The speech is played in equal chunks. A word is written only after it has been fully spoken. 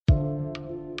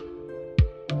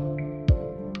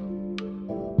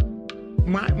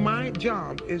My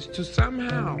job is to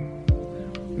somehow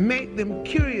make them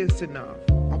curious enough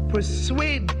or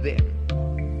persuade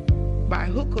them by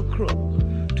hook or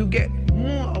crook to get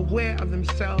more aware of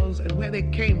themselves and where they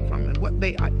came from and what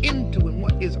they are into and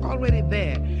what is already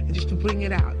there, and just to bring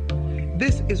it out.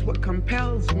 This is what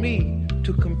compels me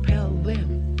to compel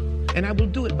them, and I will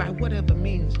do it by whatever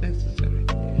means necessary.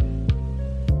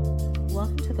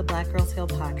 Welcome to the Black Girls Heal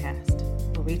podcast,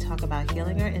 where we talk about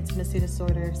healing our intimacy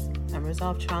disorders,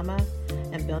 unresolved trauma,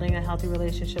 and building a healthy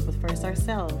relationship with first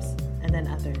ourselves and then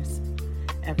others.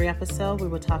 Every episode, we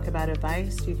will talk about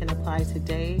advice you can apply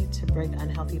today to break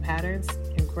unhealthy patterns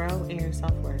and grow in your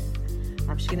self-worth.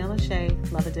 I'm Sheena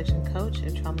Lachey, love addiction coach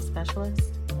and trauma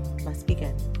specialist. Let's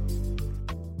begin.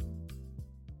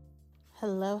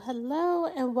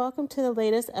 Hello, and welcome to the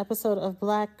latest episode of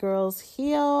Black Girls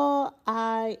Heal.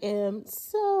 I am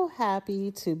so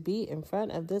happy to be in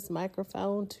front of this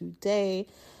microphone today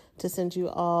to send you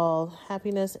all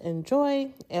happiness and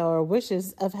joy, or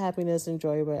wishes of happiness and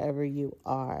joy wherever you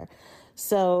are.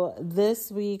 So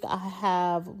this week I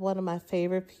have one of my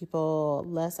favorite people,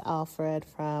 Les Alfred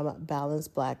from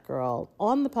Balanced Black Girl,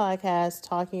 on the podcast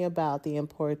talking about the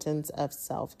importance of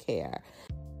self-care.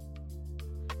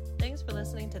 Thanks for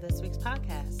listening to this week's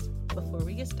podcast. Before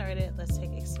we get started, let's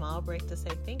take a small break to say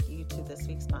thank you to this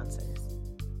week's sponsors.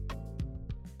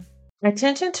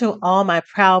 Attention to all my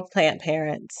proud plant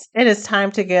parents. It is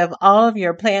time to give all of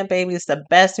your plant babies the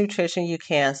best nutrition you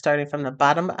can, starting from the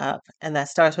bottom up, and that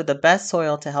starts with the best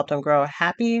soil to help them grow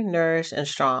happy, nourished, and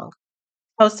strong.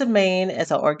 Coast of Maine is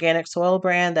an organic soil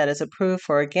brand that is approved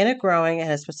for organic growing and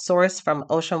has been sourced from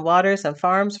ocean waters and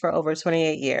farms for over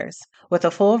 28 years. With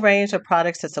a full range of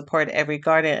products that support every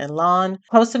garden and lawn,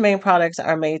 Coast of Maine products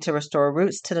are made to restore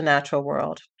roots to the natural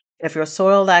world. If your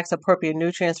soil lacks appropriate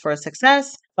nutrients for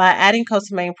success, by adding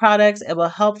Coast of Maine products, it will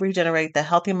help regenerate the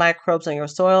healthy microbes in your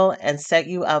soil and set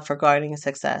you up for gardening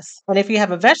success. And if you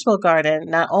have a vegetable garden,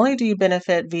 not only do you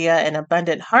benefit via an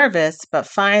abundant harvest, but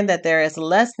find that there is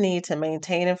less need to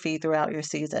maintain and feed throughout your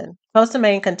season. Coast of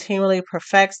Maine continually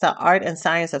perfects the art and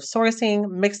science of sourcing,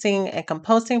 mixing, and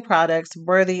composting products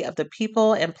worthy of the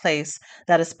people and place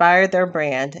that inspired their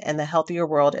brand and the healthier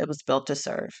world it was built to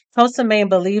serve. Coast of Maine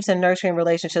believes in nurturing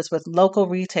relationships with local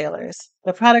retailers.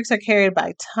 The products are carried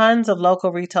by tons of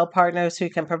local retail partners who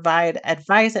can provide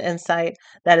advice and insight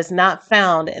that is not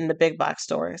found in the big box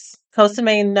stores. Coast of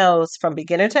Maine knows from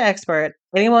beginner to expert,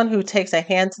 anyone who takes a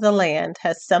hand to the land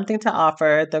has something to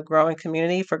offer the growing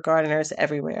community for gardeners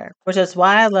everywhere, which is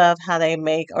why I love how they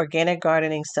make organic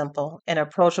gardening simple and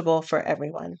approachable for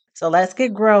everyone. So let's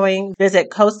get growing. Visit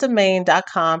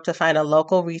coastofmaine.com to find a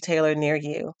local retailer near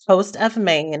you. Coast of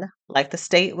Maine, like the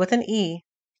state with an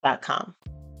E.com.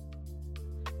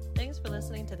 Thanks for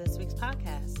listening to this week's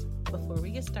podcast. Before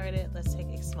we get started, let's take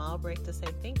a small break to say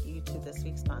thank you to this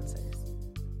week's sponsors.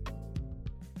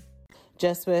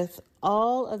 Just with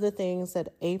all of the things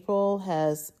that April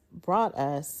has brought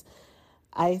us,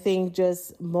 I think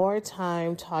just more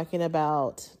time talking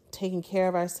about taking care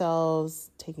of ourselves,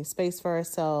 taking space for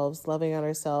ourselves, loving on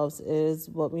ourselves is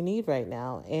what we need right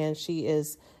now. And she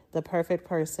is the perfect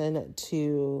person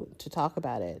to talk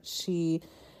about it. She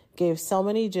gave so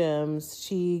many gems.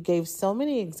 She gave so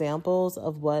many examples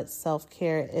of what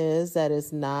self-care is that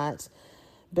is not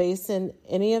based in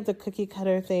any of the cookie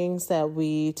cutter things that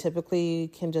we typically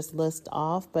can just list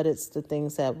off, but it's the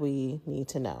things that we need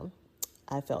to know.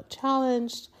 I felt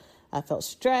challenged. I felt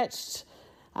stretched.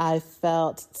 I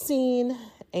felt seen.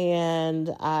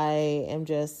 And I am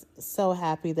just so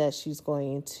happy that she's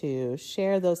going to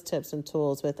share those tips and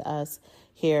tools with us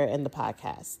here in the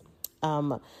podcast.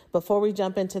 Before we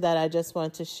jump into that, I just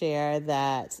want to share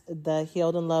that the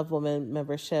Healed and Loved Woman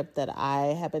membership that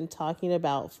I have been talking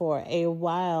about for a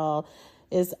while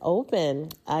is open.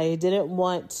 I didn't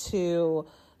want to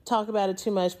talk about it too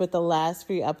much with the last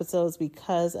few episodes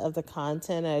because of the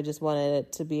content. I just wanted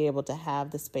it to be able to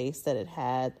have the space that it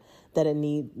had, that it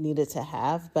needed to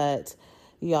have. But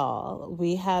y'all,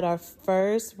 we had our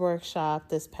first workshop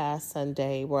this past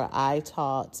Sunday where I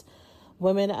taught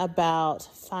women about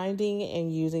finding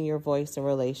and using your voice in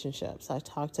relationships. I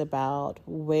talked about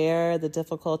where the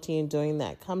difficulty in doing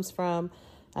that comes from.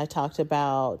 I talked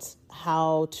about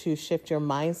how to shift your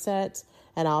mindset,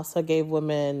 and also gave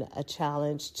women a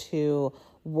challenge to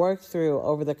work through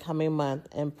over the coming month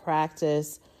and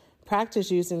practice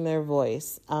using their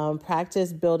voice,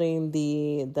 practice building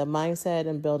the mindset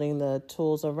and building the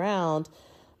tools around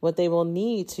what they will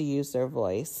need to use their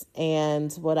voice.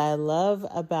 And what I love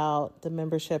about the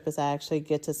membership is I actually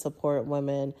get to support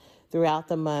women throughout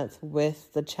the month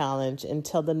with the challenge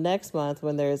until the next month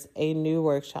when there's a new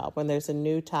workshop, when there's a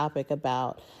new topic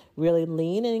about really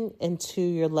leaning into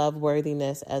your love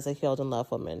worthiness as a healed and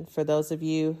loved woman. For those of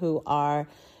you who are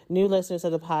new listeners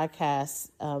of the podcast,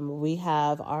 we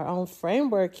have our own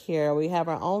framework here. We have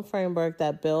our own framework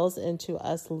that builds into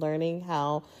us learning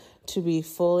how to be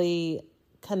fully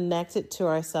connected to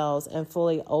ourselves and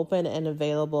fully open and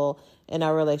available in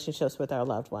our relationships with our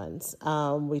loved ones.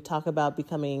 We talk about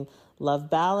becoming love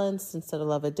balanced instead of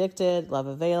love addicted, love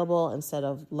available instead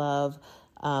of love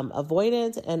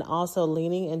avoidant, and also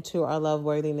leaning into our love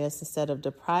worthiness instead of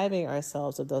depriving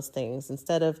ourselves of those things,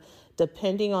 instead of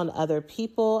depending on other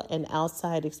people and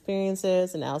outside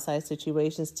experiences and outside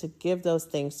situations to give those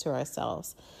things to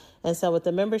ourselves. And so what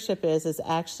the membership is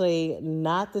actually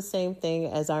not the same thing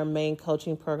as our main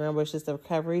coaching program, which is the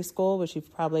Recovery School, which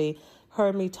you've probably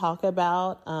heard me talk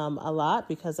about a lot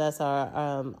because that's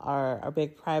our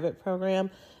big private program.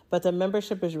 But the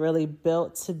membership is really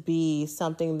built to be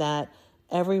something that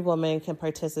every woman can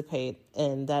participate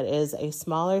in. That is a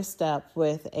smaller step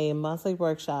with a monthly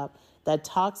workshop that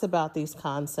talks about these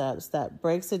concepts, that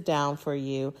breaks it down for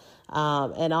you,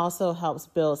 and also helps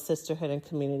build sisterhood and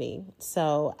community.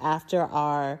 So after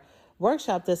our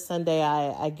workshop this Sunday,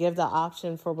 I give the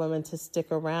option for women to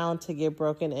stick around to get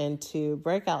broken into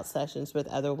breakout sessions with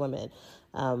other women.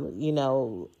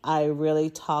 I really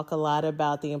talk a lot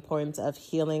about the importance of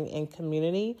healing in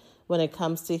community when it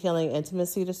comes to healing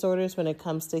intimacy disorders, when it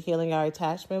comes to healing our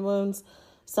attachment wounds.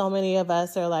 So many of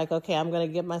us are like, okay, I'm going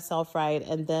to get myself right,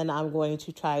 and then I'm going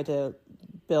to try to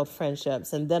build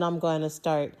friendships, and then I'm going to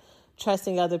start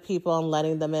trusting other people and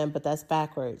letting them in, but that's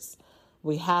backwards.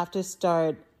 We have to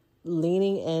start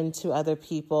leaning into other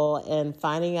people and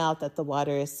finding out that the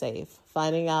water is safe,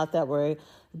 finding out that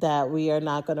we are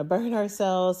not going to burn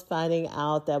ourselves, finding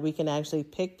out that we can actually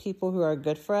pick people who are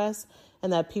good for us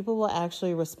and that people will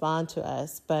actually respond to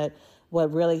us. But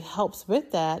what really helps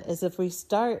with that is if we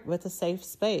start with a safe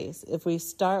space, if we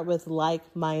start with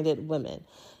like-minded women.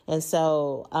 And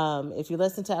so if you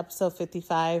listen to episode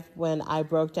 55, when I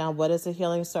broke down what is a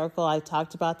healing circle, I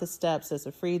talked about the steps. There's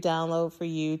a free download for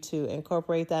you to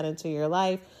incorporate that into your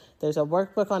life. There's a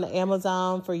workbook on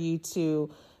Amazon for you to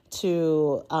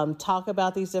talk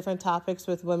about these different topics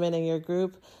with women in your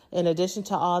group. In addition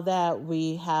to all that,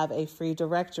 we have a free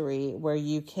directory where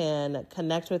you can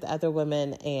connect with other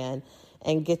women and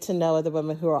get to know other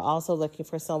women who are also looking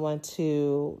for someone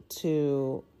to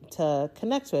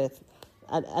connect with.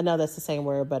 I know that's the same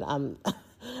word, but I'm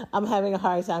having a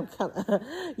hard time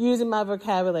using my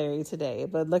vocabulary today,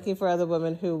 but looking for other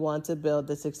women who want to build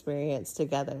this experience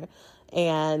together.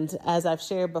 And as I've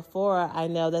shared before, I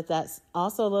know that that's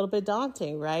also a little bit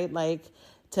daunting, right? Like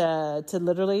to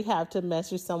literally have to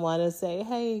message someone and say,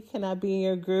 hey, can I be in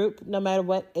your group? No matter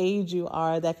what age you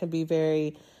are, that can be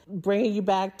very bringing you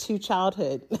back to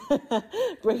childhood,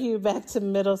 bringing you back to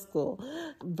middle school,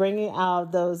 bringing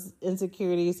out those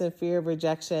insecurities and fear of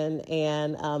rejection,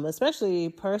 and especially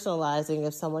personalizing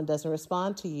if someone doesn't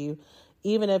respond to you,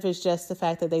 even if it's just the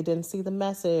fact that they didn't see the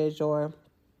message or,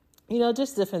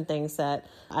 just different things that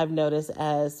I've noticed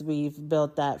as we've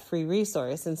built that free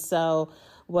resource. And so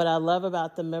what I love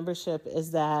about the membership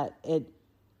is that it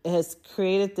has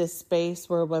created this space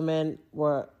where women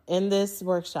were in this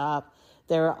workshop.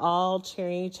 They were all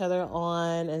cheering each other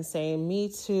on and saying, me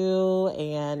too,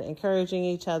 and encouraging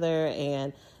each other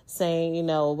and saying,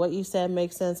 what you said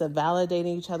makes sense, and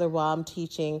validating each other while I'm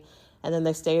teaching. And then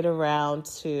they stayed around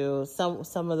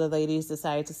some of the ladies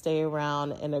decided to stay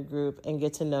around in a group and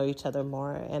get to know each other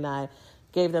more. And I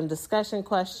gave them discussion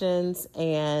questions,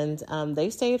 and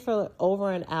they stayed for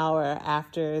over an hour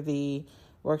after the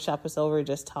workshop was over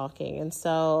just talking. And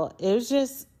so it was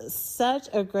just such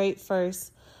a great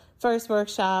first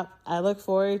workshop. I look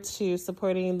forward to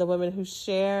supporting the women who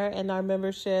share in our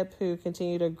membership, who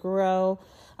continue to grow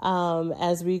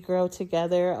as we grow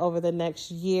together over the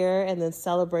next year, and then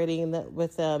celebrating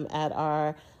with them at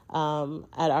our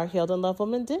Healed and Loved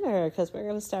Women dinner, because we're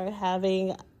going to start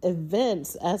having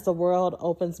events as the world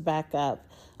opens back up,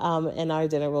 and our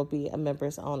dinner will be a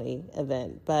members only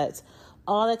event. But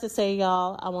all that to say,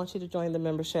 y'all, I want you to join the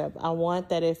membership. I want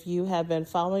that if you have been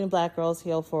following Black Girls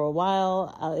Heal for a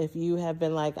while, if you have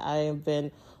been like, I have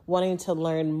been wanting to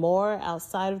learn more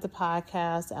outside of the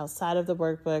podcast, outside of the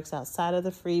workbooks, outside of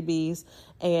the freebies,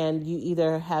 and you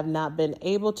either have not been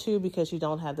able to because you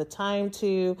don't have the time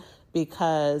to,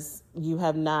 because you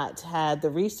have not had the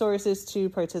resources to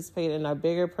participate in our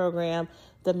bigger program,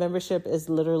 the membership is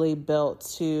literally built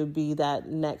to be that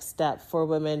next step for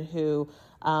women who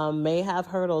may have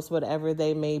hurdles, whatever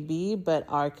they may be, but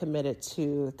are committed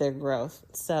to their growth.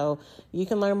 So you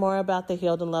can learn more about the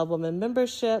Healed and Loved Women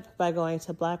membership by going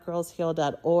to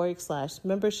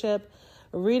blackgirlsheal.org/membership,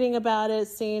 reading about it,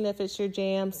 seeing if it's your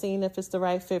jam, seeing if it's the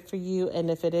right fit for you.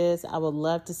 And if it is, I would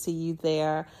love to see you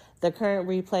there. The current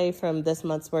replay from this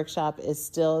month's workshop is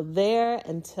still there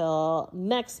until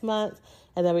next month.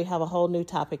 And then we have a whole new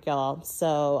topic, y'all.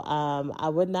 So I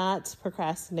would not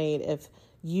procrastinate if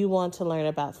you want to learn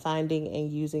about finding and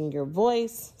using your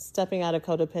voice, stepping out of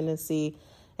codependency,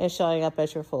 and showing up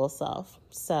as your full self.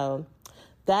 So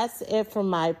that's it for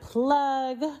my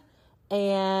plug.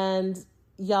 And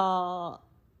y'all,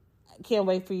 can't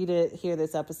wait for you to hear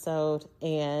this episode.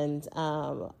 And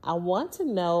I want to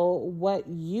know what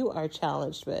you are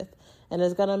challenged with. And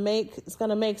it's gonna make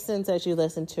sense as you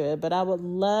listen to it. But I would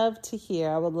love to hear.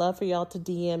 I would love for y'all to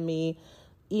DM me,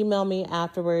 email me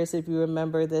afterwards if you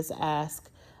remember this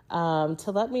ask, to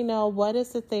let me know what is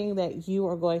the thing that you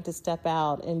are going to step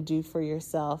out and do for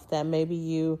yourself that maybe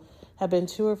you have been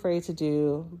too afraid to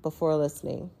do before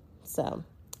listening. So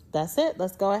that's it.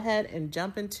 Let's go ahead and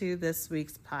jump into this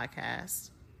week's podcast.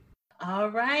 All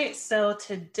right. So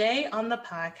today on the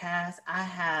podcast, I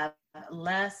have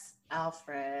Les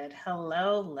Alfred.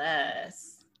 Hello,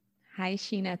 Les. Hi,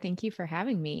 Sheena. Thank you for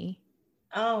having me.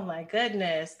 Oh my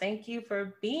goodness. Thank you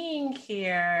for being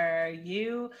here.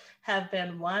 You have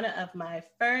been one of my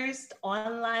first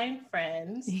online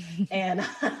friends, and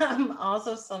I'm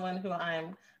also someone who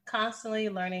I'm constantly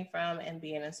learning from and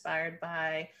being inspired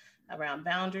by around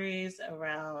boundaries,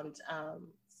 around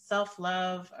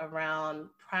self-love, around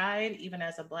pride, even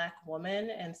as a Black woman.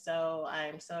 And so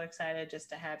I'm so excited just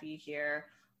to have you here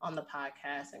on the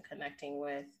podcast and connecting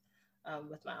with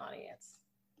my audience.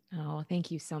 Oh,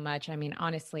 thank you so much. I mean,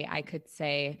 honestly, I could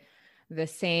say the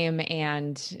same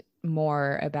and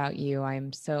more about you.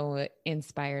 I'm so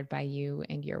inspired by you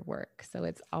and your work. So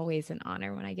it's always an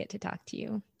honor when I get to talk to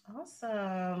you.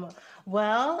 Awesome.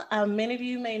 Well, many of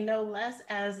you may know Les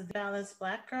as the Balanced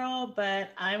Black Girl, but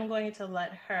I'm going to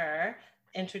let her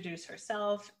introduce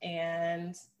herself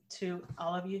and to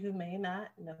all of you who may not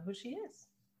know who she is.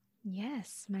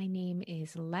 Yes, my name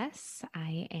is Les.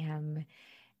 I am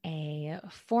a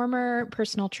former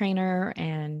personal trainer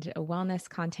and a wellness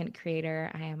content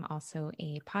creator. I am also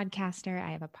a podcaster.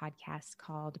 I have a podcast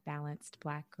called Balanced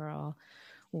Black Girl,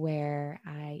 where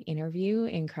I interview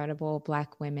incredible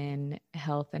Black women,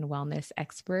 health and wellness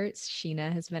experts.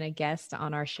 Sheena has been a guest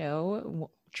on our show.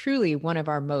 Truly one of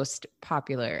our most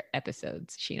popular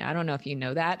episodes, Sheena. I don't know if you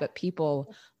know that, but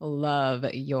people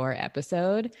love your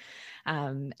episode.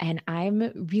 And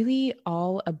I'm really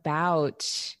all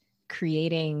about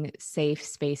creating safe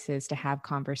spaces to have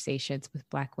conversations with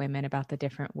Black women about the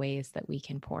different ways that we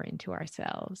can pour into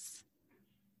ourselves.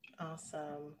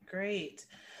 Awesome. Great.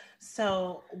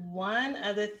 So one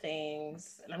of the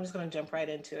things, and I'm just going to jump right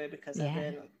into it because I've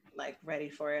been like ready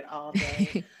for it all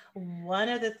day. One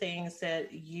of the things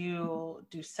that you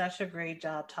do such a great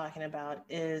job talking about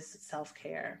is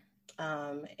self-care,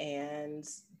 and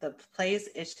the place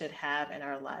it should have in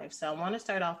our life. So I want to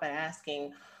start off by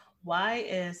asking, why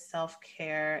is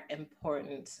self-care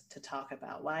important to talk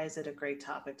about? Why is it a great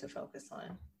topic to focus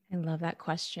on? I love that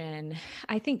question.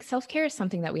 I think self-care is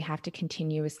something that we have to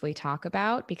continuously talk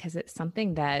about because it's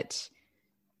something that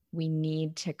we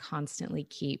need to constantly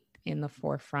keep in the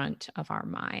forefront of our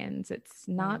minds. It's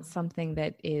not something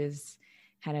that is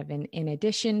kind of in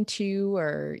addition to,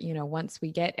 or, you know, once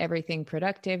we get everything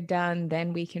productive done,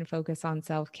 then we can focus on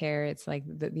self-care. It's like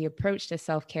the approach to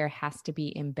self-care has to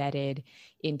be embedded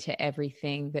into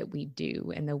everything that we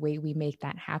do. And the way we make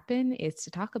that happen is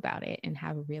to talk about it and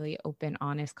have really open,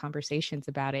 honest conversations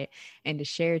about it, and to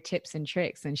share tips and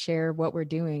tricks and share what we're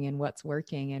doing and what's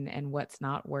working and what's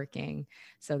not working,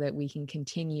 so that we can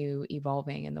continue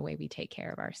evolving in the way we take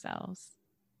care of ourselves.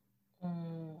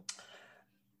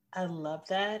 I love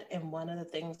that. And one of the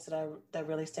things that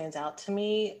really stands out to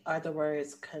me are the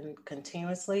words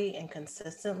continuously and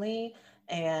consistently,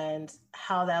 and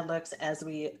how that looks as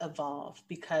we evolve.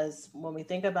 Because when we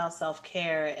think about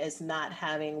self-care, it's not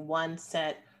having one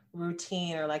set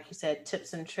routine, or like you said,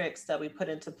 tips and tricks that we put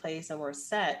into place and we're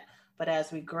set. But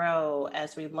as we grow,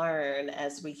 as we learn,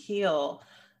 as we heal,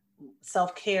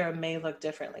 self-care may look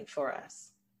differently for us.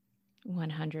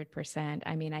 100%.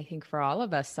 I mean, I think for all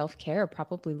of us, self-care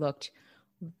probably looked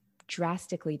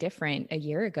drastically different a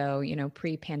year ago, you know,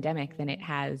 pre-pandemic, than it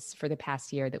has for the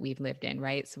past year that we've lived in,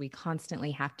 right? So we constantly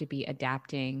have to be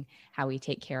adapting how we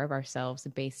take care of ourselves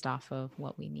based off of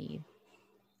what we need.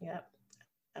 Yep,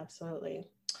 absolutely.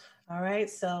 All right.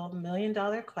 So $1 million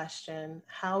question.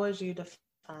 How would you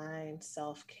define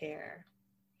self-care?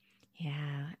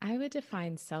 Yeah, I would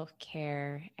define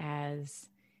self-care as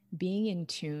being in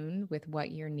tune with what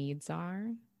your needs are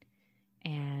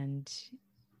and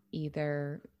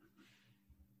either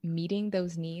meeting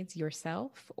those needs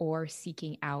yourself or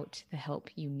seeking out the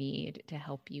help you need to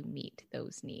help you meet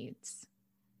those needs.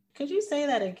 Could you say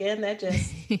that again? That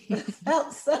just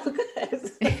felt so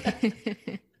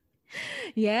good.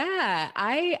 Yeah,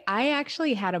 I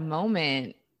actually had a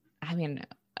moment. I mean,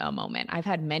 a moment. I've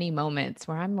had many moments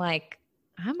where I'm like,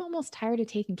 I'm almost tired of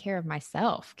taking care of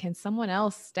myself. Can someone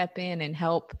else step in and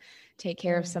help take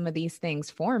care of some of these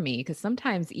things for me? Because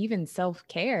sometimes even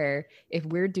self-care, if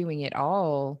we're doing it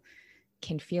all,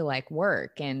 can feel like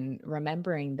work. And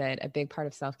remembering that a big part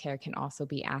of self-care can also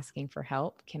be asking for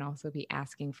help, can also be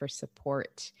asking for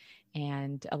support,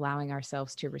 and allowing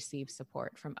ourselves to receive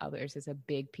support from others is a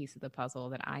big piece of the puzzle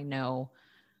that I know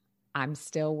I'm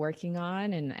still working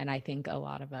on. And I think a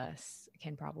lot of us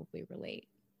can probably relate.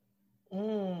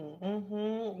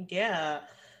 Yeah.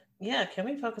 Yeah. Can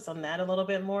we focus on that a little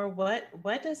bit more? What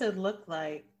does it look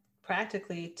like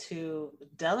practically to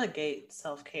delegate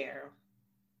self-care?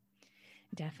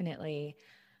 Definitely.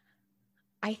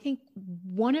 I think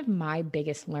one of my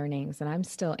biggest learnings, and I'm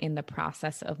still in the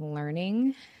process of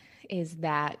learning, is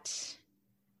that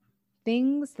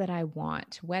things that I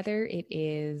want, whether it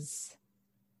is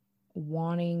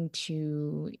wanting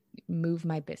to move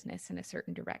my business in a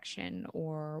certain direction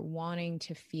or wanting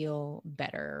to feel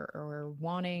better or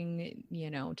wanting,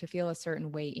 to feel a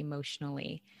certain way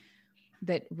emotionally,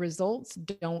 that results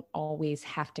don't always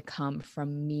have to come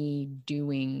from me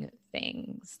doing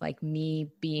things, like me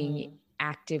being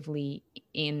actively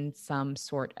in some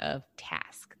sort of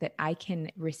task, that I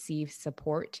can receive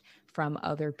support from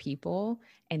other people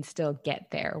and still get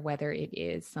there, whether it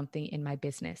is something in my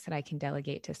business that I can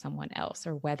delegate to someone else,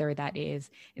 or whether that is,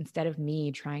 instead of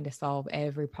me trying to solve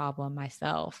every problem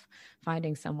myself,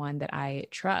 finding someone that I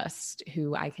trust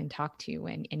who I can talk to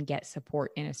and get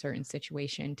support in a certain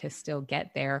situation to still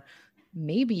get there,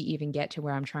 maybe even get to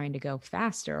where I'm trying to go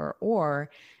faster,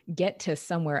 or get to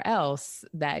somewhere else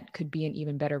that could be an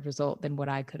even better result than what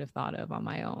I could have thought of on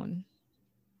my own.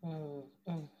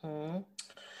 Mm-hmm.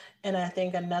 And I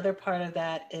think another part of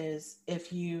that is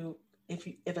if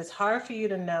it's hard for you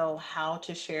to know how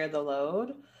to share the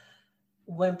load,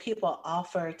 when people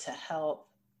offer to help,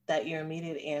 that your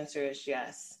immediate answer is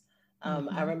yes.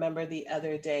 I remember the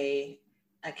other day,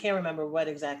 I can't remember what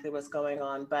exactly was going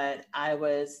on, but I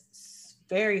was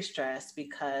very stressed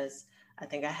because I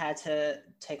think I had to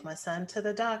take my son to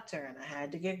the doctor and I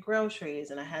had to get groceries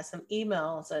and I had some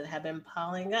emails that had been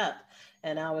piling up.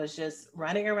 And I was just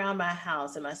running around my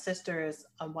house. And my sister is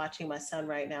watching my son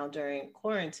right now during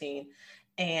quarantine.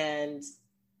 And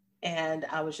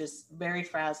I was just very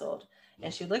frazzled.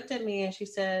 And she looked at me and she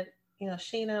said,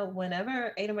 Sheena,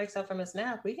 whenever Aiden wakes up from his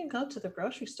nap, we can go to the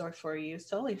grocery store for you. It's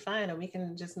totally fine. And we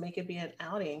can just make it be an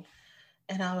outing.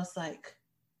 And I was like,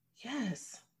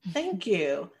 yes, thank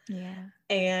you. Yeah.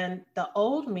 And the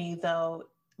old me, though,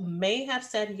 may have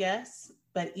said yes,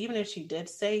 but even if she did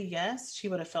say yes, she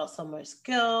would have felt so much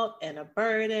guilt and a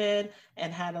burden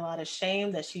and had a lot of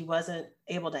shame that she wasn't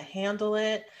able to handle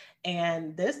it.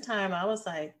 And this time I was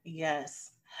like,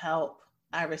 yes, help.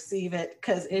 I receive it,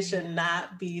 because it should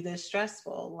not be this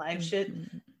stressful. Life should,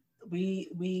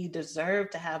 we deserve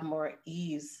to have more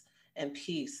ease and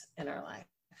peace in our life.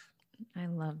 I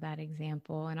love that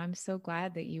example. And I'm so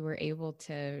glad that you were able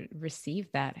to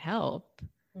receive that help.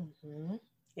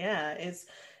 Yeah,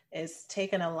 it's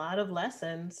taken a lot of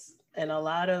lessons and a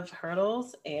lot of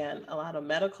hurdles and a lot of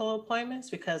medical appointments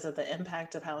because of the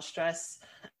impact of how stress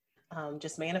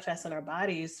just manifests in our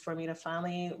bodies, for me to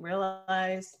finally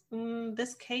realize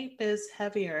this cape is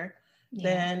heavier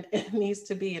than it needs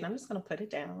to be. And I'm just going to put it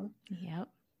down. Yep.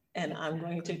 And I'm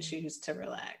going to choose to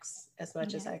relax as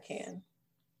much as I can.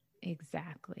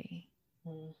 Exactly.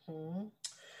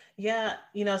 Yeah.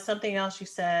 Something else you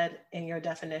said in your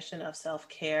definition of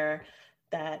self-care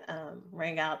that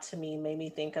rang out to me, made me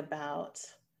think about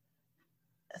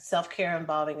self-care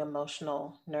involving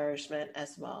emotional nourishment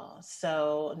as well.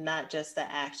 So not just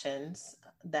the actions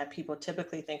that people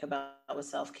typically think about with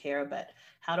self-care, but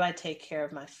how do I take care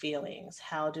of my feelings?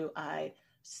 How do I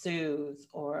soothe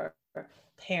or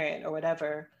parent or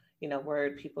whatever,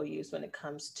 word people use when it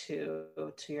comes to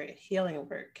your healing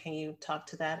work? Can you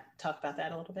talk about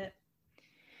that a little bit?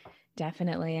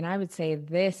 Definitely. And I would say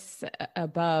this,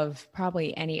 above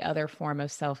probably any other form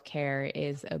of self-care,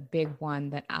 is a big one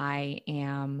that I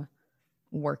am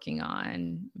working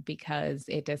on, because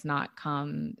it does not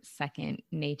come second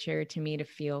nature to me to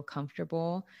feel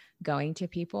comfortable going to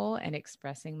people and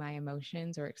expressing my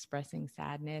emotions or expressing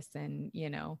sadness and,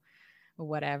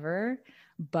 whatever.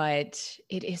 But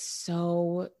it is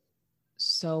so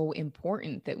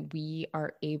important that we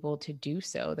are able to do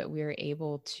so, that we are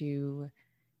able to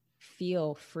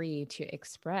feel free to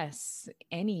express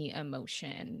any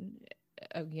emotion,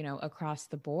 across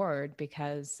the board,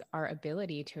 because our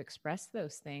ability to express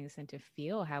those things and to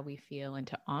feel how we feel and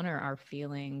to honor our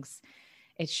feelings,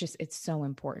 it's so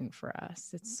important for us.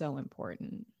 It's so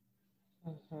important.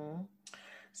 Mm-hmm.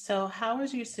 So how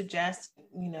would you suggest,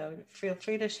 feel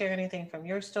free to share anything from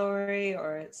your story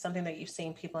or something that you've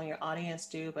seen people in your audience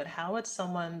do, but how would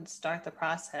someone start the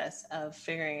process of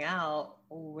figuring out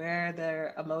where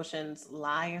their emotions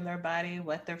lie in their body,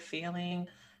 what they're feeling,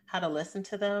 how to listen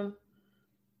to them?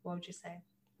 What would you say?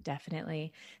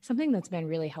 Definitely. Something that's been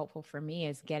really helpful for me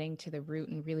is getting to the root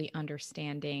and really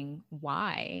understanding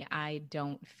why I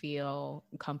don't feel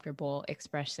comfortable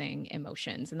expressing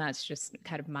emotions. And that's just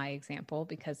kind of my example,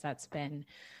 because that's been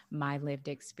my lived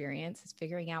experience, is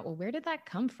figuring out, well, where did that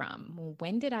come from?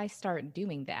 When did I start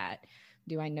doing that?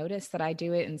 Do I notice that I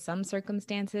do it in some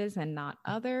circumstances and not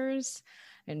others?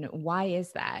 And why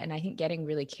is that? And I think getting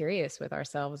really curious with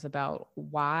ourselves about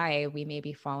why we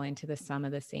maybe fall into some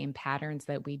of the same patterns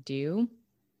that we do,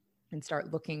 and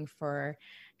start looking for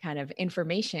kind of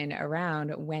information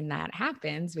around when that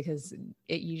happens, because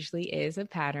it usually is a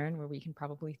pattern where we can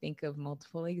probably think of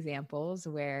multiple examples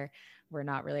where we're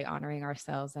not really honoring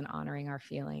ourselves and honoring our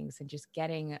feelings, and just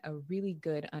getting a really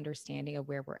good understanding of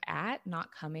where we're at,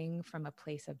 not coming from a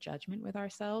place of judgment with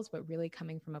ourselves, but really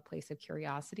coming from a place of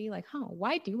curiosity, like,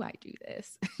 why do I do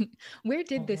this? Where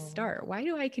did this start? Why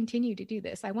do I continue to do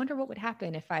this? I wonder what would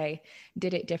happen if I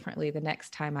did it differently the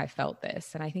next time I felt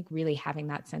this. And I think really having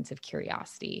that sense of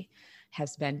curiosity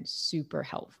has been super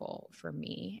helpful for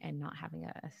me, and not having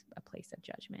a place of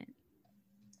judgment.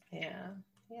 Yeah.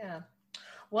 Yeah.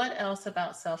 What else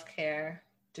about self-care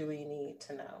do we need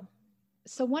to know?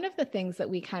 So one of the things that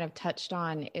we kind of touched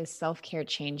on is self-care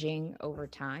changing over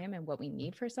time, and what we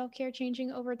need for self-care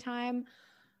changing over time.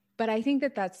 But I think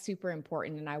that that's super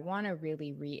important. And I want to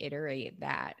really reiterate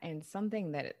that. And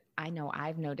something that I know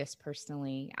I've noticed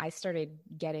personally, I started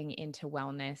getting into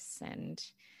wellness and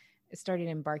started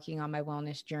embarking on my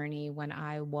wellness journey when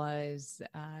I was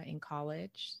in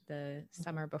college. The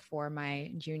summer before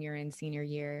my junior and senior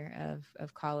year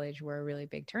of college were a really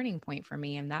big turning point for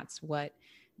me. And that's what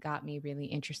got me really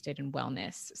interested in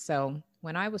wellness. So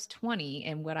when I was 20,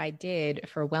 and what I did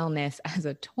for wellness as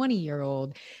a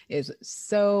 20-year-old is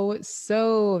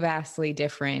so vastly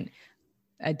different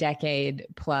a decade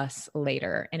plus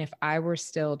later. And if I were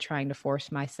still trying to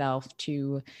force myself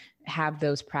to have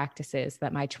those practices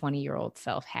that my 20-year-old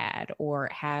self had, or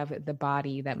have the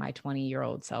body that my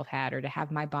 20-year-old self had, or to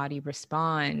have my body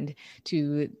respond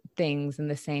to things in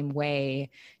the same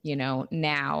way,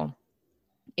 now,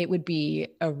 it would be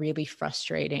a really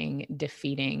frustrating,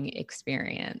 defeating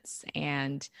experience.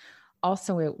 And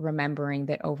also remembering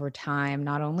that over time,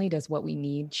 not only does what we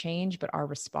need change, but our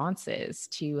responses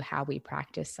to how we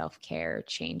practice self-care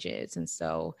changes. And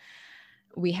so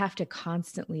we have to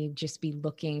constantly just be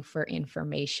looking for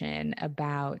information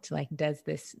about, like, does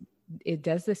this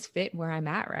fit where I'm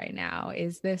at right now?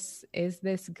 Is this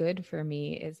good for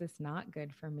me? Is this not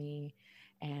good for me?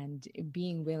 And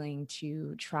being willing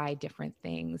to try different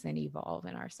things and evolve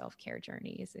in our self-care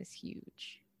journeys is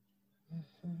huge.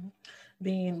 Mm-hmm.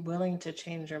 Being willing to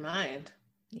change your mind.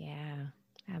 Yeah,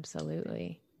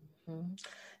 absolutely. Mm-hmm.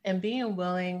 And being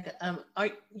willing,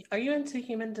 are you into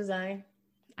human design?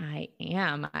 I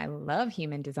am. I love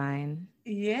human design.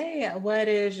 Yeah. What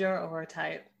is your aura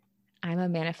type? I'm a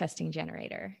manifesting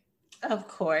generator. Of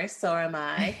course, so am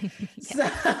I. So,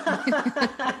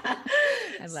 I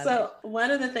love it.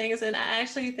 One of the things, and I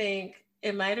actually think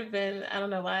it might have been, I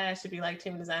don't know why I should be like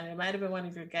human design. It might have been one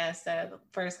of your guests that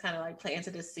first kind of like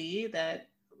planted a seed that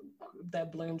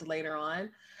bloomed later on.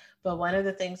 But one of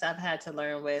the things I've had to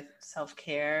learn with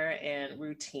self-care and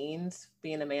routines,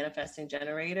 being a manifesting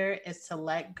generator, is to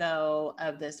let go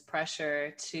of this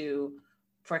pressure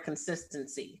for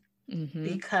consistency. Mm-hmm.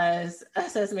 Because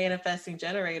us as manifesting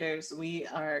generators, we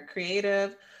are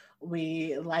creative,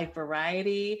 we like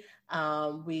variety,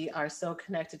 we are so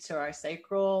connected to our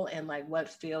sacral and like what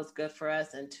feels good for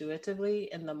us intuitively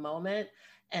in the moment.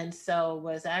 And so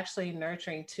what's actually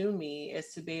nurturing to me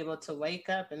is to be able to wake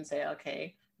up and say,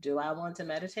 okay, do I want to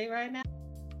meditate right now?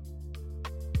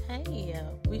 Hey,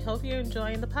 we hope you're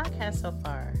enjoying the podcast so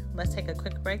far. Let's take a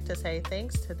quick break to say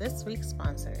thanks to this week's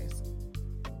sponsors.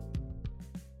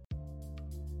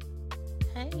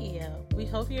 Hey, we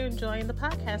hope you're enjoying the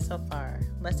podcast so far.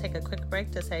 Let's take a quick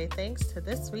break to say thanks to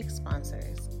this week's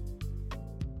sponsors.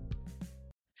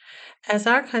 As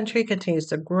our country continues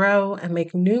to grow and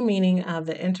make new meaning of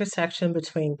the intersection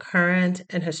between current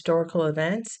and historical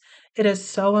events, it is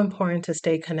so important to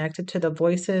stay connected to the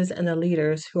voices and the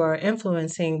leaders who are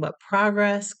influencing what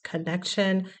progress,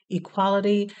 connection,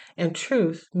 equality, and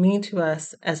truth mean to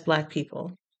us as Black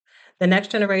people. The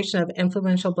next generation of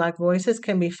influential Black voices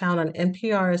can be found on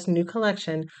NPR's new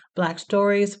collection, Black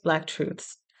Stories, Black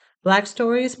Truths. Black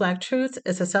Stories, Black Truths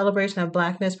is a celebration of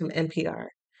Blackness from NPR.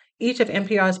 Each of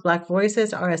NPR's Black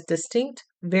voices are as distinct,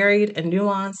 varied, and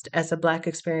nuanced as the Black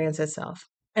experience itself.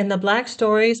 In the Black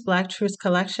Stories, Black Truths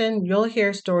collection, you'll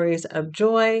hear stories of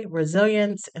joy,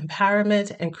 resilience,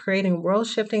 empowerment, and creating world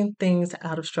shifting things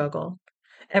out of struggle.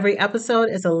 Every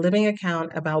episode is a living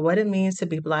account about what it means to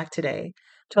be Black today,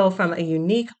 told from a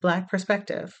unique Black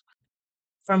perspective.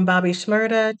 From Bobby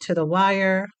Shmurda to The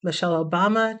Wire, Michelle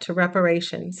Obama to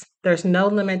reparations, there's no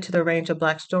limit to the range of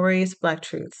Black stories, Black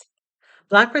truths.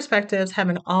 Black perspectives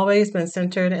haven't always been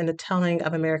centered in the telling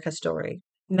of America's story.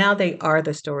 Now they are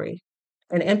the story.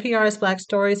 In NPR's Black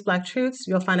Stories, Black Truths,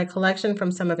 you'll find a collection from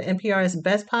some of NPR's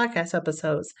best podcast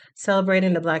episodes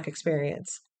celebrating the Black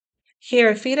experience. Hear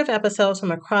a feed of episodes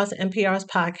from across NPR's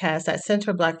podcasts that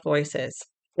center Black voices.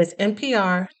 It's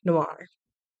NPR Noir.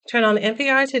 Turn on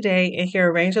NPR today and hear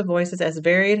a range of voices as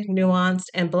varied, nuanced,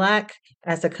 and Black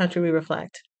as the country we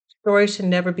reflect. Stories should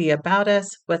never be about us,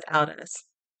 without us.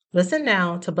 Listen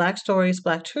now to Black Stories,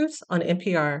 Black Truths on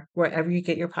NPR, wherever you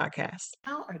get your podcasts.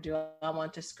 Or do I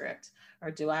want to script? Or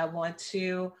do I want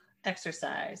to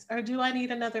exercise? Or do I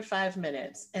need another 5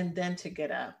 minutes and then to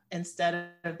get up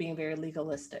instead of being very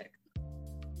legalistic?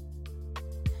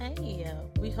 Hey,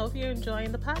 we hope you're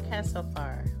enjoying the podcast so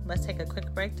far. Let's take a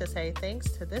quick break to say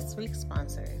thanks to this week's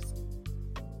sponsors.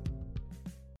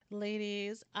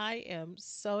 Ladies, I am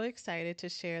so excited to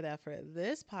share that for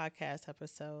this podcast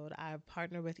episode, I've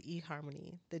partnered with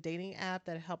eHarmony, the dating app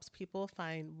that helps people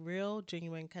find real,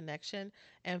 genuine connection.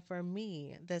 And for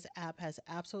me, this app has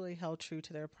absolutely held true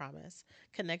to their promise,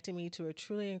 connecting me to a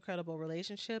truly incredible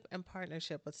relationship and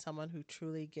partnership with someone who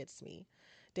truly gets me.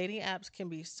 Dating apps can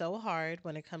be so hard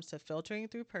when it comes to filtering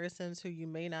through persons who you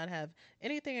may not have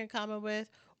anything in common with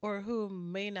or who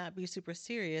may not be super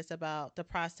serious about the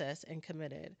process and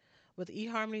committed. With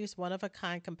eHarmony's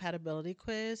one-of-a-kind compatibility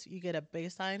quiz, you get a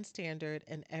baseline standard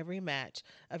in every match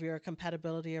of your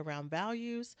compatibility around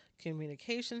values,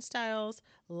 communication styles,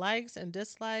 likes and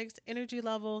dislikes, energy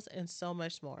levels, and so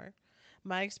much more.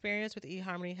 My experience with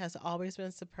eHarmony has always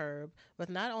been superb,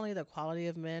 with not only the quality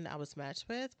of men I was matched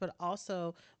with, but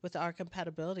also with our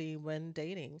compatibility when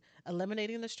dating,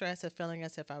 eliminating the stress of feeling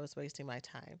as if I was wasting my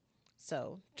time.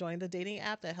 So, join the dating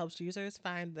app that helps users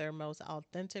find their most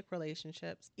authentic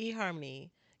relationships. eHarmony,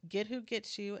 get who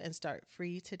gets you and start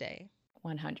free today.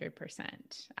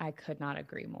 100%. I could not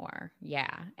agree more. Yeah.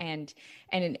 And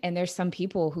there's some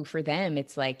people who, for them,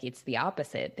 it's like, it's the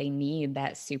opposite. They need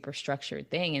that super structured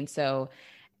thing. And so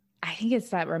I think it's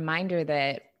that reminder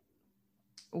that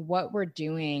what we're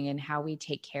doing and how we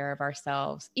take care of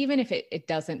ourselves, even if it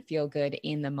doesn't feel good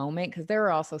in the moment, because there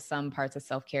are also some parts of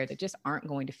self-care that just aren't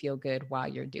going to feel good while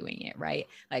you're doing it, right?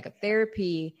 Like a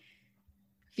therapy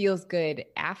feels good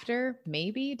after,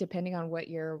 maybe, depending on what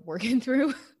you're working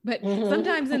through. But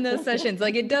sometimes in those sessions,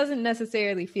 like, it doesn't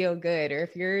necessarily feel good. Or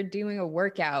if you're doing a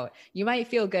workout, you might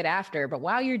feel good after, but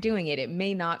while you're doing it, it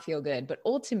may not feel good. But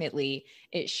ultimately,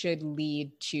 it should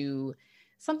lead to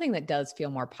something that does feel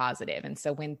more positive. And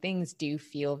so when things do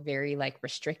feel very like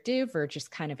restrictive or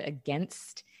just kind of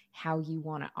against how you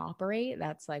want to operate,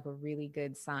 that's like a really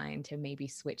good sign to maybe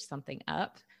switch something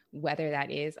up, whether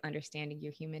that is understanding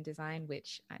your human design,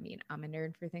 which, I mean, I'm a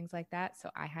nerd for things like that,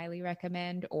 so I highly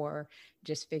recommend, or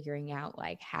just figuring out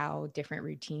like how different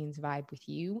routines vibe with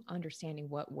you. Understanding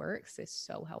what works is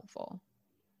so helpful.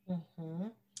 Mm-hmm.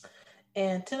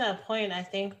 And to that point, I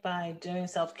think by doing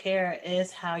self-care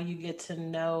is how you get to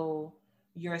know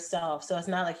yourself. So it's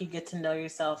not like you get to know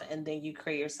yourself and then you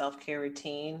create your self-care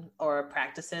routine or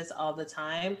practices all the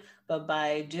time, but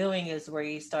by doing is where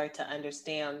you start to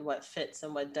understand what fits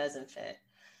and what doesn't fit.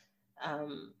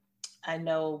 I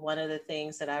know one of the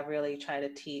things that I really try to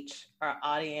teach our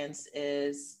audience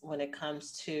is when it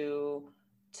comes to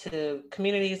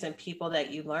communities and people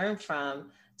that you learn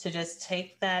from, to just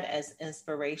take that as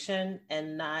inspiration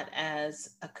and not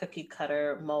as a cookie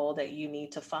cutter mold that you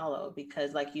need to follow.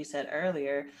 Because like you said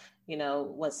earlier, you know,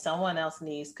 what someone else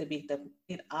needs could be the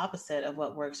complete opposite of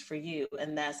what works for you.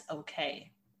 And that's okay,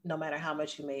 no matter how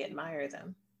much you may admire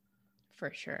them.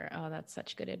 For sure. Oh, that's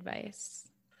such good advice.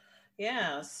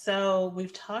 Yeah, so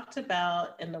we've talked about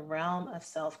in the realm of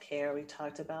self care, we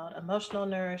talked about emotional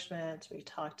nourishment, we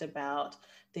talked about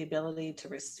the ability to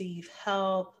receive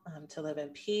help, to live in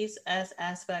peace as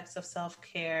aspects of self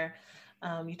care.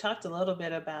 You talked a little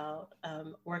bit about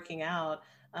working out.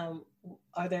 Um,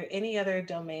 are there any other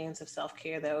domains of self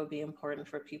care that would be important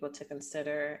for people to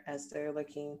consider as they're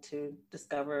looking to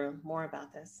discover more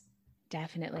about this?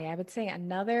 Definitely. I would say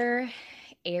another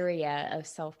area of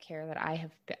self care that I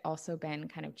have also been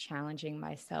kind of challenging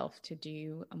myself to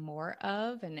do more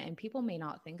of, and people may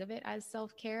not think of it as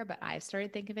self care, but I've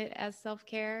started thinking of it as self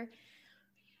care,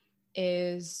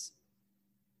 is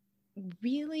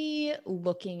really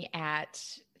looking at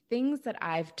things that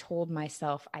I've told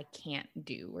myself I can't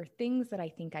do, or things that I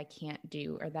think I can't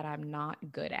do, or that I'm not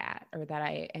good at, or that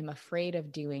I am afraid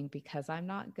of doing because I'm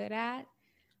not good at,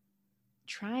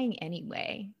 trying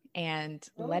anyway and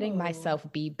letting Oh, myself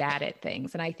be bad at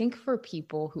things. And I think for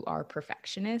people who are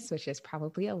perfectionists, which is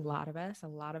probably a lot of us,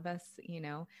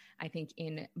 I think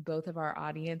in both of our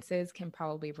audiences can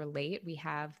probably relate. We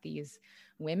have these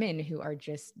women who are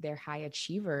just, they're high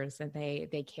achievers, and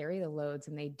they carry the loads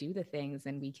and they do the things.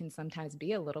 And we can sometimes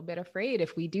be a little bit afraid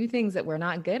if we do things that we're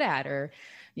not good at, or,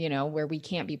 where we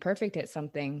can't be perfect at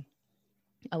something.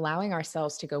 Allowing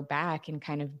ourselves to go back and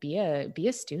kind of be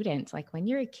a student. Like when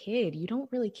you're a kid, you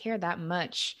don't really care that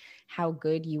much how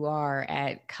good you are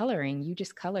at coloring. You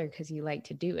just color because you like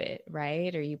to do it,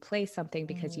 right? Or you play something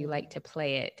because you like to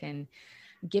play it. And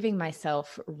giving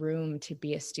myself room to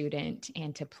be a student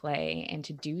and to play and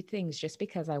to do things just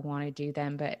because I want to do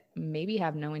them, but maybe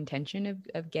have no intention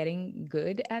of getting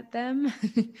good at them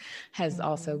has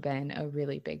also been a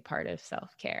really big part of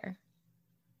self-care.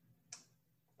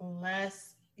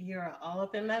 Les, you're all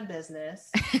up in my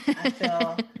business. I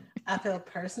feel I feel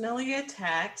personally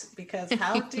attacked because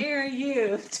how dare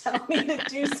you tell me to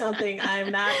do something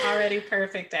I'm not already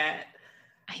perfect at?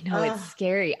 I know it's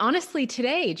scary. Honestly,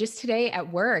 just today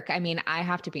at work, I mean, I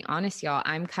have to be honest, y'all.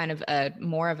 I'm kind of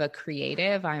more of a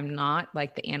creative. I'm not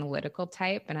like the analytical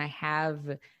type. And I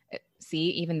have, see,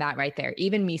 even that right there,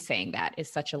 even me saying that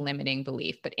is such a limiting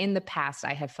belief. But in the past,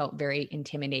 I have felt very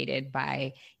intimidated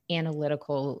by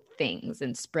analytical things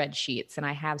and spreadsheets. And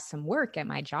I have some work at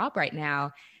my job right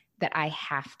now that I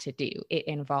have to do. It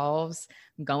involves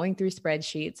going through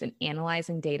spreadsheets and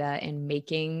analyzing data and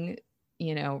making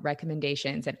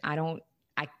recommendations. And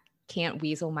I can't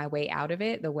weasel my way out of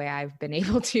it the way I've been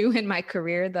able to in my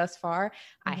career thus far.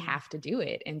 I have to do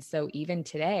it. And so even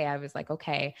today I was like,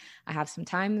 okay, I have some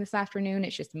time this afternoon.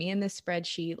 It's just me and this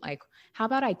spreadsheet. Like, how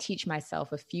about I teach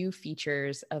myself a few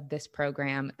features of this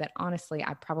program that honestly,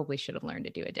 I probably should have learned to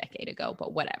do a decade ago,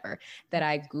 but whatever, that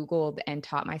I Googled and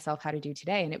taught myself how to do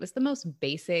today. And it was the most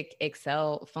basic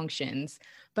Excel functions,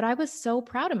 but I was so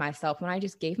proud of myself when I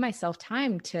just gave myself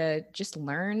time to just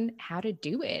learn how to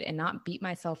do it and not beat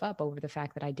myself up over the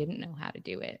fact that I didn't know how to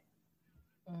do it.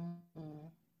 Mm-hmm.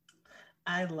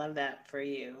 I love that for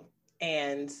you.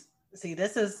 And see,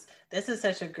 this is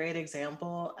such a great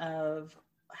example of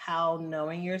how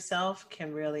knowing yourself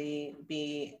can really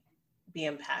be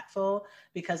impactful,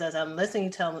 because as I'm listening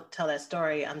to tell that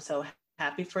story, I'm so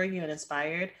happy for you and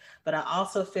inspired, but I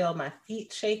also feel my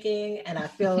feet shaking and I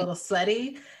feel a little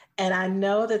sweaty. And I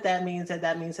know that means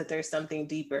that there's something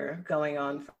deeper going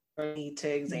on for me to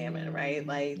examine, right?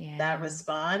 Like that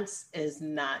response is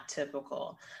not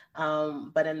typical.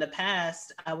 But in the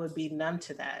past, I would be numb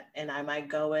to that. And I might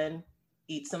go and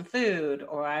eat some food,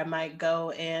 or I might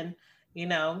go and,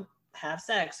 have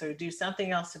sex or do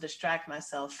something else to distract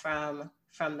myself from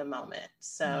the moment.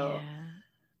 So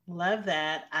love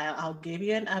that. I'll give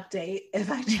you an update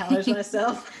if I challenge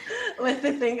myself with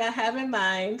the thing I have in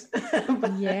mind.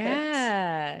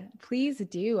 Yeah, please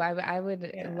do. I would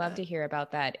love to hear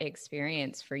about that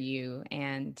experience for you.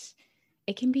 And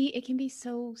it can be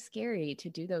so scary to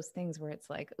do those things where it's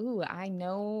like, ooh, I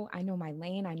know my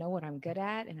lane. I know what I'm good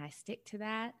at, and I stick to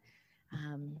that.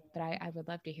 But I would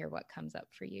love to hear what comes up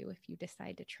for you if you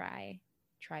decide to try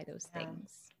those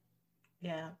things.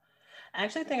 Yeah. I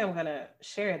actually think I'm going to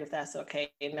share it if that's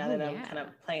okay, now that I'm kind of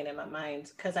playing in my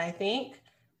mind. Because I think,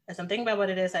 as I'm thinking about what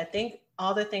it is, I think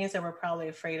all the things that we're probably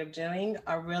afraid of doing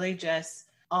are really it's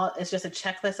just a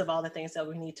checklist of all the things that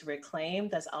we need to reclaim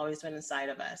that's always been inside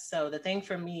of us. So the thing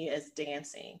for me is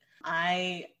dancing.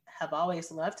 I have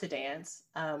always loved to dance.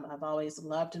 I've always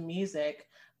loved music,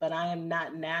 but I am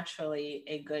not naturally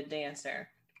a good dancer.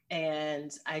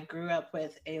 And I grew up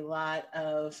with a lot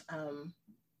of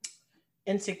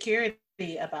insecurity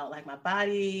about like my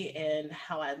body and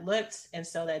how I looked. And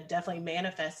so that definitely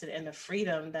manifested in the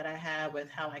freedom that I had with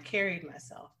how I carried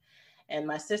myself. And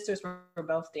my sisters were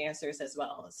both dancers as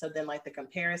well. So then like the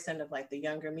comparison of like the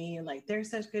younger me and like, they're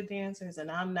such good dancers and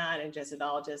I'm not, and just, it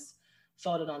all just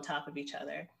folded on top of each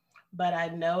other. But I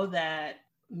know that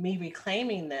me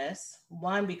reclaiming this,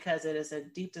 one, because it is a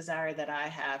deep desire that I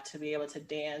have to be able to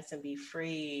dance and be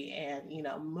free and, you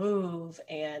know, move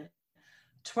and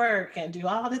twerk and do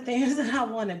all the things that I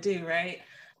want to do, right?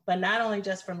 But not only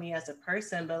just for me as a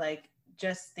person, but like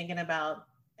just thinking about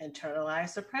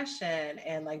internalized oppression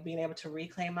and like being able to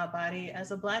reclaim my body as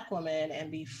a Black woman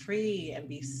and be free and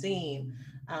be seen.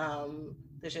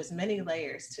 There's just many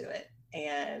layers to it.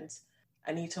 And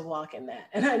I need to walk in that.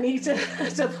 And I need to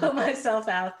put myself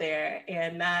out there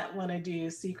and not want to do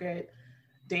secret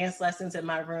dance lessons in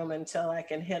my room until I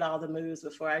can hit all the moves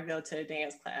before I go to a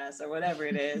dance class or whatever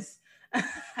it is I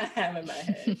have in my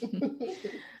head.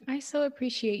 I so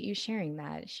appreciate you sharing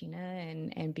that,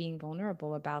 Sheena, and being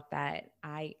vulnerable about that.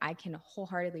 I can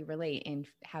wholeheartedly relate and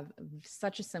have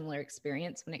such a similar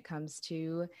experience when it comes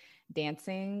to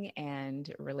dancing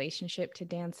and relationship to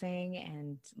dancing.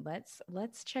 And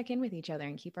let's check in with each other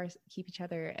and keep each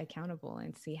other accountable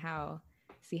and see how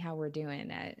we're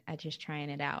doing at just trying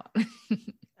it out.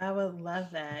 I would love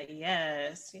that.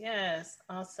 Yes.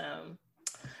 Awesome.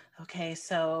 Okay,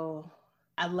 so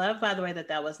I love, by the way,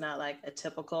 that was not like a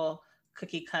typical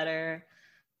cookie cutter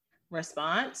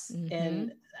response. Mm-hmm.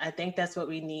 And I think that's what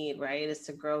we need, right? Is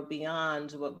to grow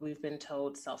beyond what we've been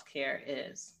told self-care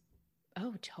is.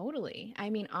 Oh, totally. I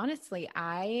mean, honestly,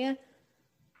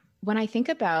 when I think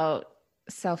about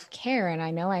self-care, and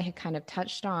I know I had kind of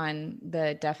touched on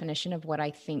the definition of what I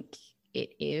think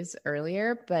it is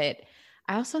earlier, but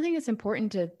I also think it's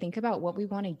important to think about what we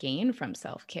want to gain from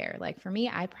self-care. Like for me,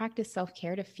 I practice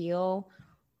self-care to feel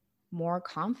more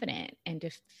confident and to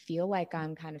feel like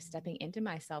I'm kind of stepping into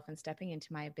myself and stepping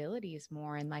into my abilities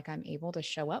more, and like I'm able to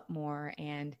show up more.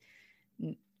 And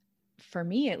for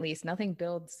me, at least, nothing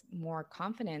builds more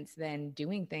confidence than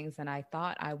doing things that I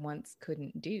thought I once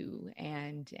couldn't do,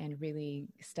 and really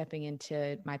stepping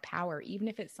into my power, even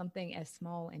if it's something as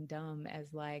small and dumb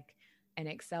as like an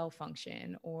Excel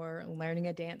function or learning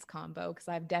a dance combo. Because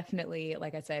I've definitely,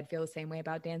 like I said, feel the same way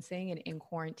about dancing. And in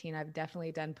quarantine, I've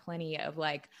definitely done plenty of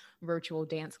like virtual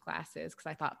dance classes because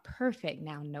I thought, perfect,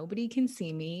 now nobody can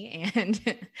see me and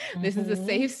this is a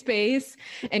safe space.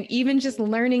 And even just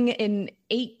learning an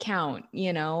 8 count,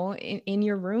 you know, in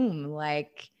your room,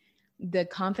 like the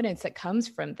confidence that comes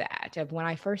from that, of when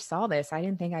I first saw this, I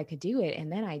didn't think I could do it.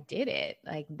 And then I did it.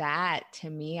 Like that, to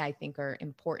me, I think are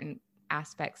important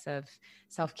aspects of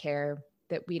self-care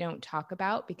that we don't talk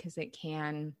about, because it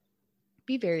can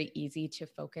be very easy to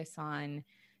focus on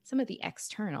some of the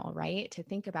external, right? To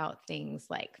think about things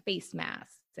like face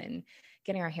masks and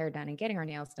getting our hair done and getting our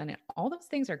nails done. And all those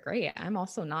things are great. I'm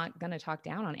also not going to talk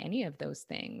down on any of those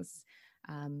things.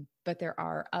 But there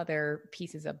are other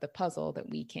pieces of the puzzle that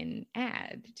we can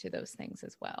add to those things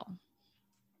as well.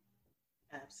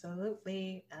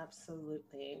 Absolutely.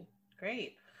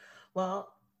 Great.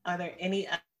 Well, are there any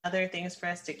other things for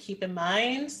us to keep in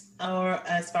mind, or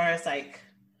as far as like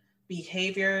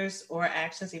behaviors or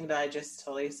actions, even though I just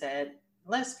totally said,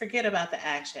 let's forget about the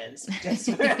actions. Just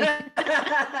any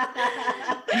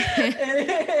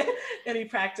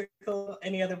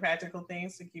other practical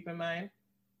things to keep in mind?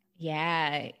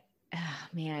 Yeah. Oh,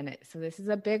 man. So this is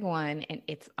a big one, and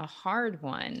it's a hard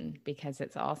one because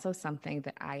it's also something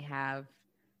that I have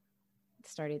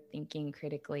started thinking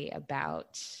critically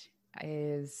about.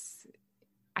 Is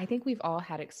I think we've all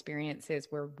had experiences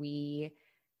where we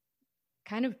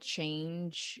kind of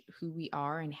change who we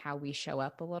are and how we show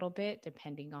up a little bit,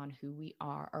 depending on who we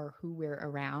are or who we're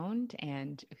around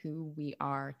and who we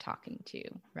are talking to,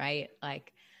 right?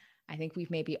 Like, I think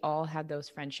we've maybe all had those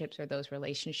friendships or those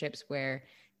relationships where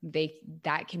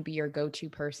that can be your go-to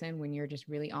person when you're just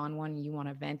really on one, you want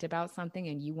to vent about something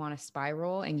and you want to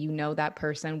spiral, and you know that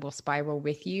person will spiral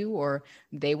with you, or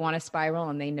they want to spiral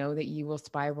and they know that you will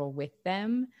spiral with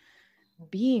them.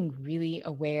 Being really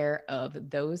aware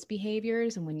of those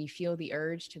behaviors, and when you feel the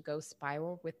urge to go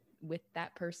spiral with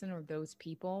that person or those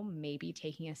people, maybe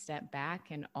taking a step back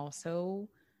and also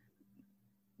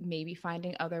maybe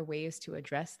finding other ways to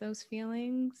address those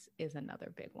feelings is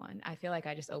another big one. I feel like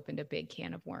I just opened a big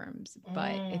can of worms,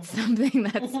 but it's something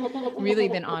that's really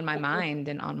been on my mind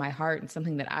and on my heart, and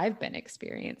something that I've been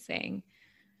experiencing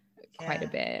quite a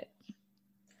bit.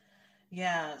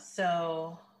 Yeah.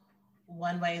 So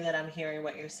one way that I'm hearing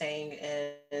what you're saying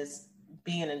is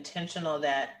being intentional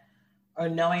or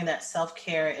knowing that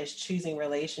self-care is choosing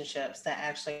relationships that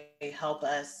actually help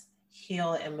us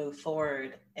heal and move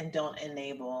forward, and don't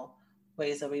enable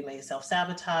ways that we may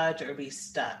self-sabotage or be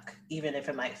stuck, even if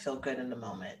it might feel good in the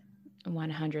moment.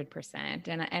 100%.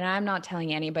 And I'm not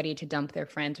telling anybody to dump their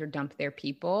friends or dump their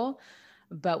people.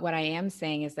 But what I am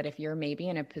saying is that if you're maybe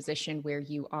in a position where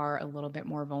you are a little bit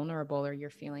more vulnerable or you're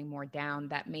feeling more down,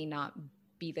 that may not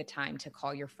be the time to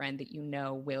call your friend that you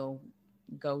know will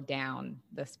go down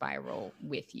the spiral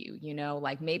with you. You know,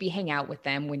 like maybe hang out with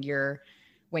them when you're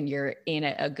in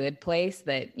a good place,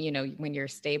 that, you know, when you're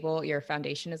stable, your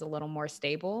foundation is a little more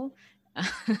stable.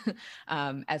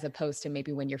 As opposed to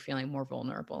maybe when you're feeling more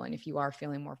vulnerable. And if you are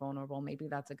feeling more vulnerable, maybe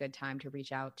that's a good time to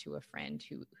reach out to a friend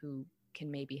who can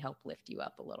maybe help lift you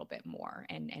up a little bit more,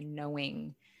 and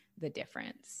knowing the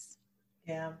difference.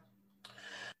 Yeah.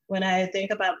 When I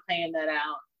think about playing that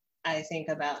out, I think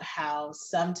about how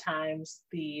sometimes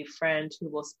the friend who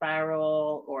will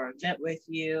spiral or vent with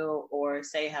you or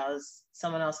say how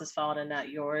someone else's fault and not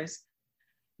yours,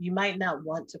 you might not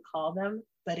want to call them,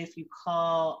 but if you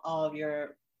call all of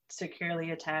your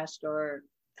securely attached or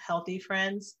healthy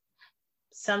friends,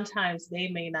 sometimes they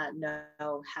may not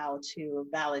know how to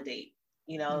validate.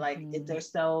 You know, like they're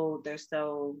so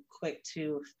quick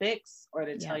to fix or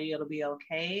to tell you it'll be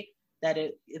okay, that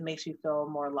it makes you feel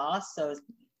more lost. So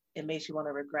it makes you want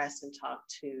to regress and talk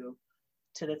to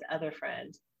this other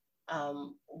friend.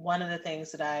 One of the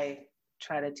things that I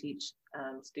try to teach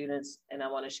students, and I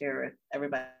want to share with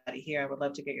everybody here, I would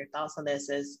love to get your thoughts on this,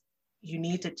 is you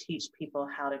need to teach people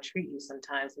how to treat you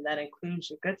sometimes. And that includes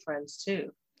your good friends too.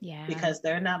 Yeah. Because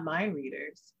they're not mind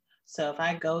readers. So if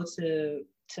I go to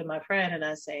my friend and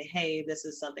I say, hey, this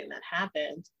is something that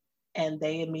happened, and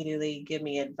they immediately give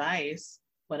me advice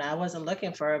when I wasn't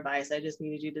looking for advice, I just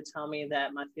needed you to tell me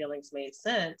that my feelings made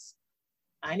sense.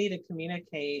 I need to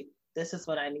communicate, this is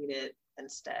what I needed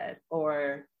instead,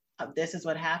 or this is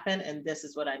what happened and this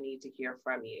is what I need to hear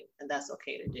from you. And that's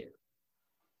okay to do.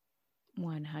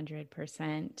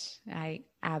 100%. I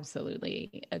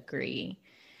absolutely agree.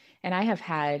 And I have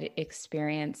had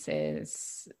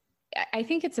experiences. I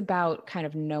think it's about kind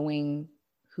of knowing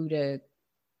who to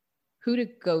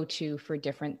go to for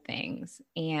different things,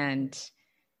 and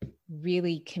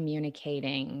really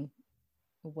communicating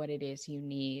what it is you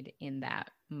need in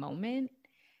that moment.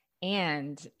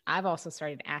 And I've also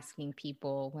started asking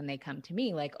people when they come to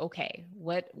me, like, okay,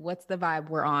 what's the vibe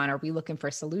we're on? Are we looking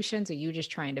for solutions? Are you just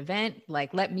trying to vent?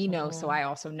 Like, let me know so I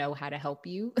also know how to help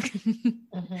you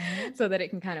so that it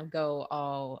can kind of go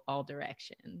all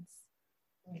directions.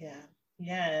 Yeah.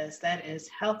 Yes, that is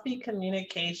healthy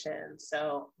communication.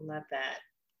 So love that.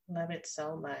 Love it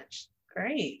so much.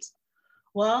 Great.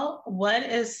 Well, what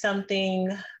is something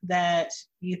that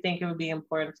you think it would be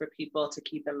important for people to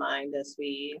keep in mind as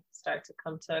we start to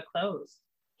come to a close?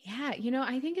 Yeah,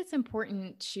 I think it's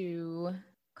important to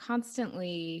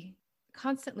constantly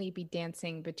be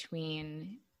dancing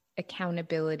between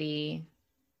accountability,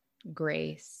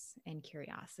 grace, and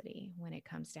curiosity when it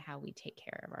comes to how we take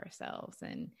care of ourselves.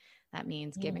 And that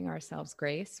means giving ourselves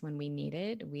grace when we need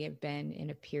it. We have been in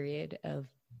a period of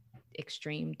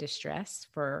extreme distress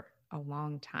for a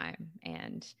long time,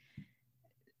 and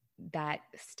that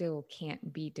still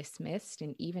can't be dismissed.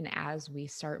 And even as we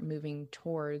start moving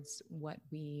towards what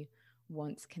we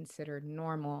once considered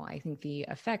normal, I think the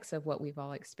effects of what we've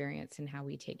all experienced and how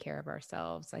we take care of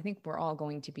ourselves, I think we're all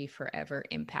going to be forever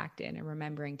impacted, and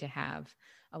remembering to have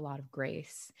a lot of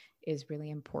grace is really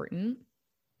important.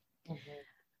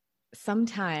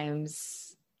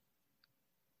 Sometimes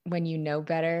when you know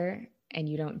better and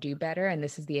you don't do better, and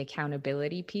this is the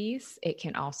accountability piece, it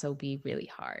can also be really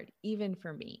hard. Even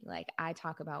for me, like, I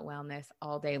talk about wellness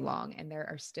all day long, and there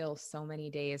are still so many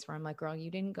days where I'm like, girl, you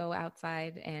didn't go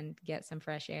outside and get some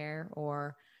fresh air,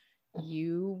 or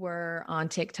you were on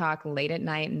TikTok late at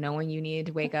night knowing you needed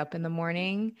to wake up in the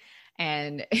morning.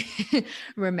 And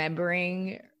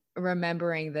remembering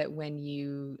that when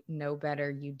you know better,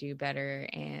 you do better.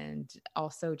 And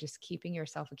also just keeping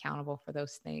yourself accountable for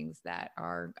those things that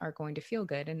are going to feel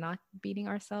good, and not beating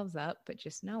ourselves up, but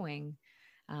just knowing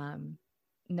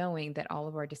that all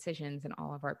of our decisions and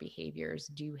all of our behaviors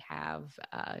do have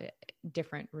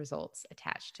different results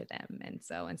attached to them. And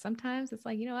sometimes it's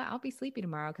like, you know what, I'll be sleepy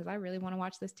tomorrow because I really want to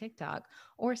watch this TikTok.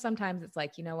 Or sometimes it's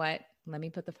like, you know what, let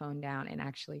me put the phone down and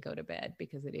actually go to bed,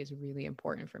 because it is really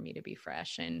important for me to be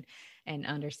fresh, and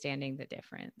understanding the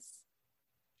difference.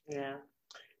 Yeah.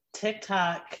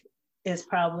 TikTok is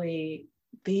probably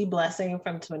the blessing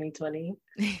from 2020.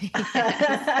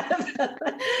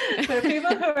 For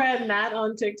people who are not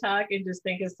on TikTok and just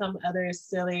think it's some other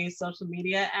silly social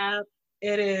media app,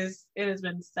 it has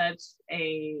been such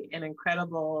an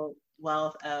incredible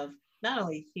wealth of not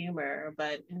only humor,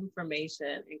 but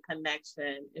information and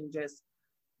connection and just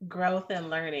growth and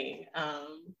learning.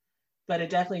 But it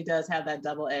definitely does have that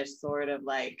double-edged sword of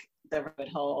like the rabbit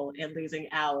hole and losing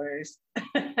hours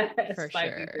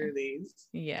spiking through these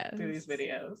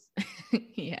videos.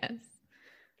 Yes.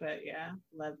 But yeah,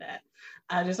 love that.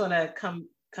 I just want to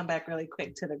come back really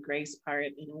quick to the grace part,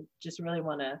 and I just really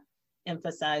want to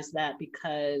emphasize that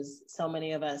because so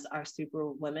many of us are super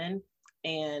women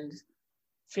and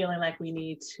feeling like we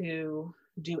need to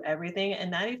do everything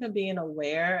and not even being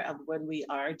aware of when we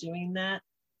are doing that,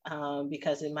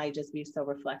 because it might just be so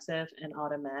reflexive and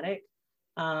automatic.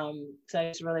 So I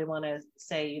just really want to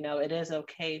say, you know, it is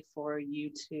okay for you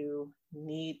to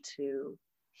need to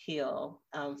heal,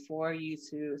 for you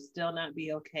to still not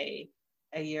be okay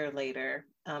a year later.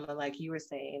 And like you were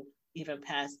saying, even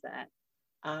past that,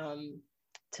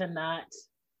 to not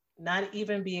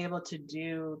even be able to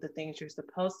do the things you're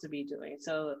supposed to be doing.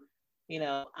 So, you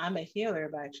know, I'm a healer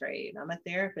by trade. I'm a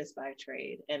therapist by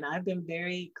trade. And I've been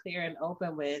very clear and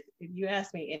open with, if you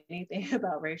ask me anything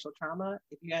about racial trauma,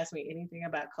 if you ask me anything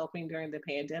about coping during the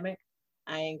pandemic,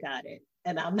 I ain't got it.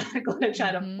 And I'm not going to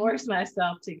try to force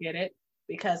myself to get it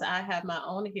because I have my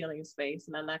own healing space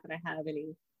and I'm not going to have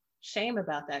any shame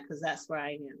about that because that's where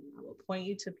I am. I will point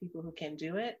you to people who can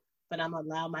do it, but I'm going to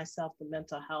allow myself the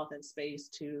mental health and space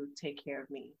to take care of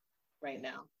me right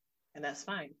now. And that's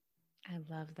fine. I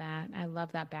love that. I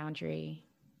love that boundary.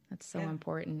 That's so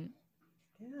important.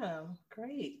 Yeah,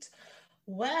 great.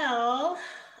 Well,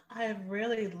 I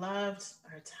really loved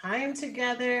our time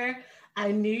together.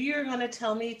 I knew you were going to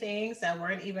tell me things that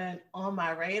weren't even on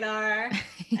my radar.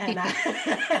 And I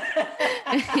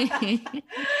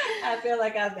feel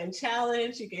like I've been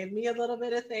challenged. You gave me a little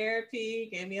bit of therapy,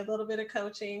 gave me a little bit of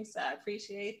coaching. So I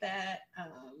appreciate that.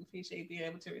 Appreciate being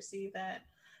able to receive that.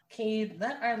 Can you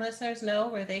let our listeners know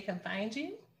where they can find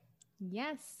you?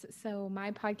 Yes. So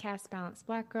my podcast, Balanced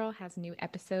Black Girl, has new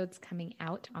episodes coming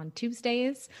out on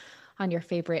Tuesdays on your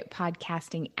favorite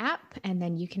podcasting app. And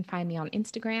then you can find me on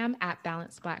Instagram at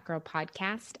Balanced Black Girl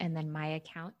Podcast. And then my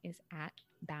account is at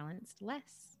Balanced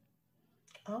Less.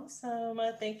 Awesome.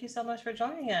 Thank you so much for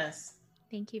joining us.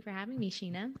 Thank you for having me,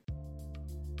 Sheena.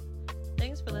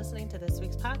 Thanks for listening to this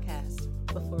week's podcast.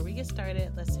 Before we get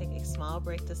started, let's take a small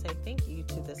break to say thank you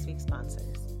to this week's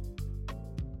sponsors.